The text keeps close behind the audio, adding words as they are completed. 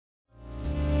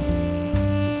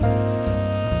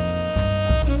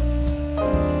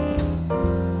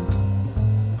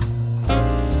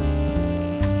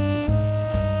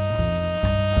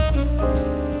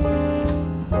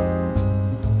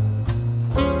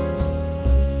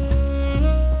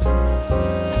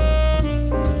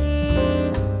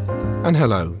And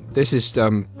hello, this is a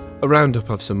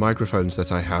roundup of some microphones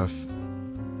that I have.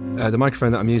 The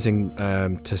microphone that I'm using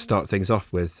to start things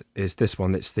off with is this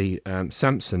one. It's the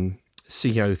Samson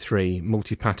CO3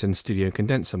 multi-pattern studio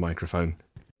condenser microphone,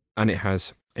 and it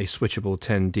has a switchable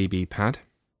 10 dB pad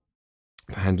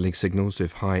for handling signals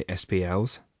with high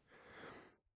SPLs,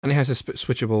 and it has a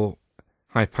switchable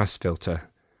high-pass filter,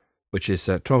 which is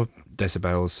 12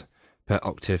 decibels per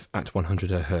octave at 100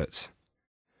 Hz.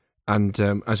 And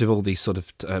as with all these sort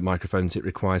of microphones, it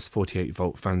requires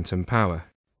 48-volt phantom power.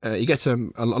 You get a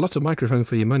lot of microphone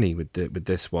for your money with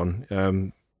this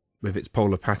one. With its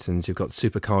polar patterns, you've got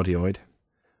supercardioid,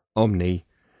 omni,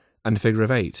 and figure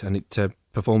of 8, and it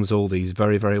performs all these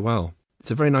very, very well.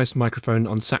 It's a very nice microphone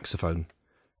on saxophone,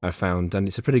 I've found, and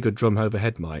it's a pretty good drum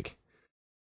overhead mic.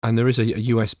 And there is a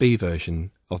USB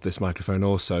version of this microphone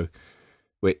also,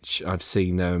 which I've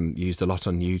seen used a lot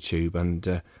on YouTube,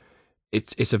 and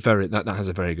it's a that has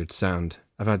a very good sound.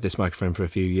 I've had this microphone for a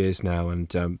few years now,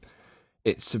 and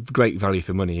it's a great value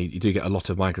for money. You do get a lot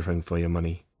of microphone for your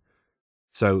money.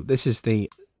 So this is the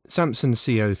Samson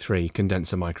CO3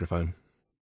 condenser microphone.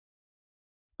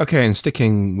 Okay, and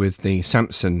sticking with the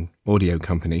Samson audio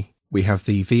company, we have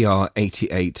the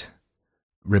VR88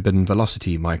 ribbon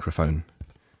velocity microphone.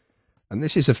 And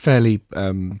this is a fairly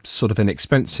sort of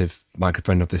inexpensive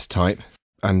microphone of this type,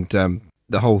 and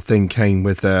the whole thing came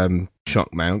with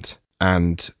shock mount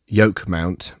and yoke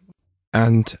mount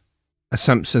and a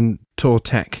Samson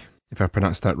Tech, if I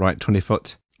pronounced that right,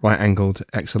 20-foot right-angled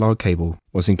XLR cable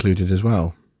was included as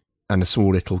well, and a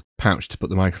small little pouch to put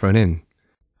the microphone in.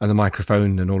 And the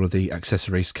microphone and all of the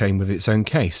accessories came with its own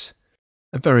case.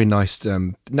 A very nice,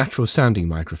 natural sounding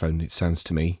microphone, it sounds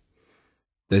to me.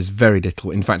 There's very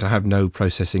little, in fact I have no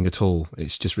processing at all,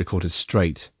 it's just recorded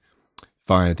straight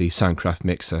via the Soundcraft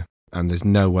mixer, and there's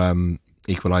no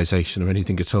equalization or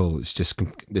anything at all. It's just,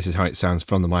 this is how it sounds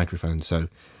from the microphone, so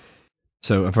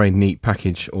a very neat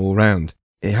package all round.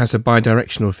 It has a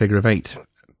bidirectional figure of 8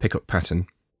 pickup pattern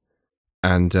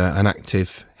and an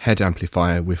active head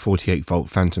amplifier with 48-volt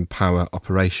phantom power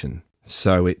operation.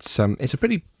 So it's a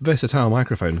pretty versatile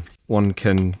microphone. One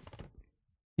can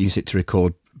use it to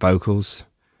record vocals,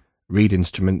 reed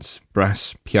instruments,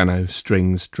 brass, piano,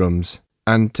 strings, drums,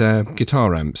 and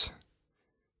guitar amps.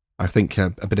 I think a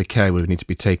bit of care would need to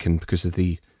be taken because of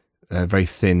the very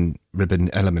thin ribbon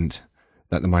element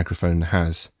that the microphone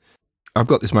has. I've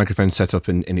got this microphone set up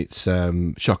in its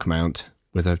shock mount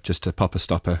with just a popper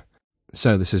stopper.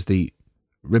 So this is the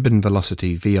Ribbon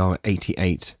Velocity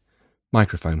VR88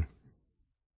 microphone.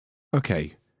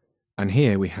 Okay, and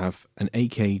here we have an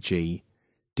AKG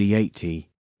D80.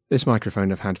 This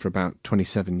microphone I've had for about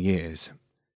 27 years,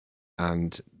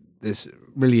 and this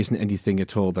really isn't anything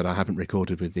at all that I haven't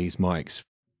recorded with these mics.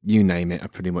 You name it, I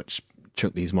pretty much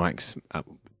chuck these mics up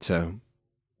to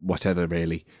whatever,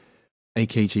 really.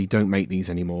 AKG don't make these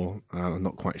anymore. I'm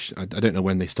not quite sure. I don't know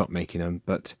when they stopped making them,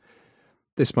 but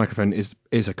this microphone is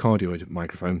a cardioid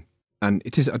microphone, and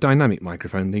it is a dynamic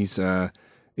microphone. These are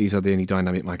the only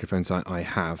dynamic microphones I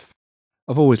have.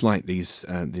 I've always liked these,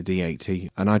 the D80,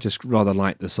 and I just rather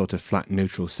like the sort of flat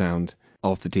neutral sound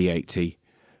of the D80.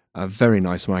 A very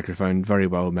nice microphone, very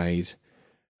well made.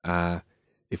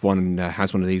 If one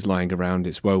has one of these lying around,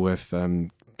 it's well worth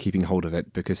keeping hold of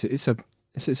it, because it's a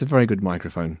very good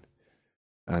microphone.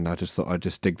 And I just thought I'd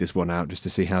just dig this one out just to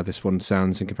see how this one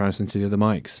sounds in comparison to the other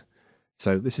mics.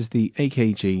 So this is the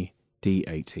AKG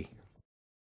D80.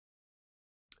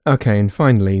 Okay, and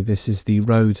finally this is the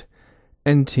Rode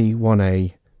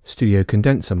NT1A studio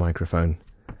condenser microphone.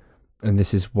 And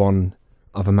this is one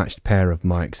of a matched pair of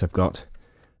mics I've got.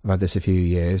 I've had this a few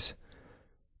years,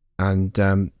 and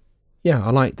yeah, I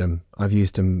like them. I've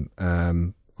used them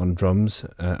on drums,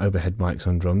 overhead mics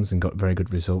on drums, and got very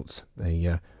good results.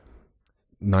 A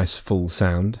nice full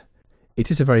sound.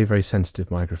 It is a very, very sensitive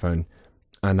microphone,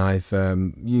 and I've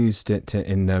used it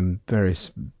in various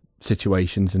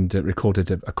situations and recorded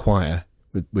a choir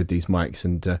with these mics,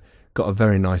 and got a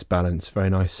very nice balance, very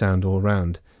nice sound all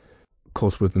round. Of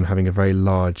course, with them having a very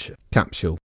large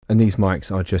capsule. And these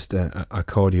mics are just a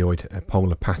cardioid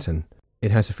polar pattern.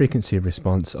 It has a frequency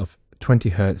response of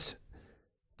 20 Hz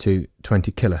to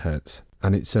 20 kHz.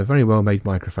 And it's a very well made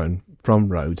microphone from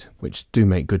Rode, which do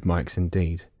make good mics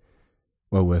indeed.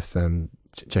 Well worth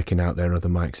checking out their other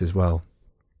mics as well.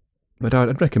 But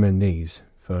I'd recommend these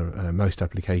for most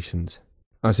applications.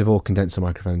 As with all condenser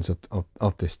microphones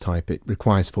of this type, it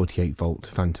requires 48-volt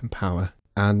phantom power.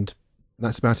 And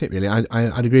that's about it really.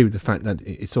 I'd agree with the fact that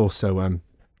it's also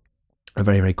a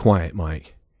very, very quiet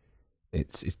mic.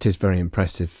 It is very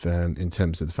impressive in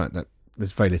terms of the fact that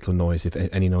there's very little noise, if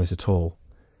any noise at all,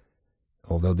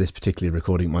 although this particular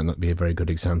recording might not be a very good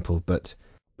example, but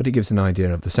it gives an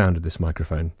idea of the sound of this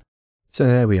microphone. So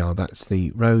there we are, that's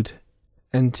the Rode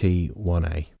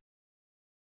NT1A.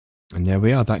 And there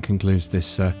we are, that concludes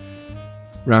this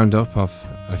roundup of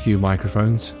a few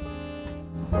microphones.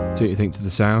 See what you think to the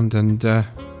sound, and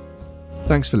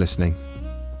thanks for listening.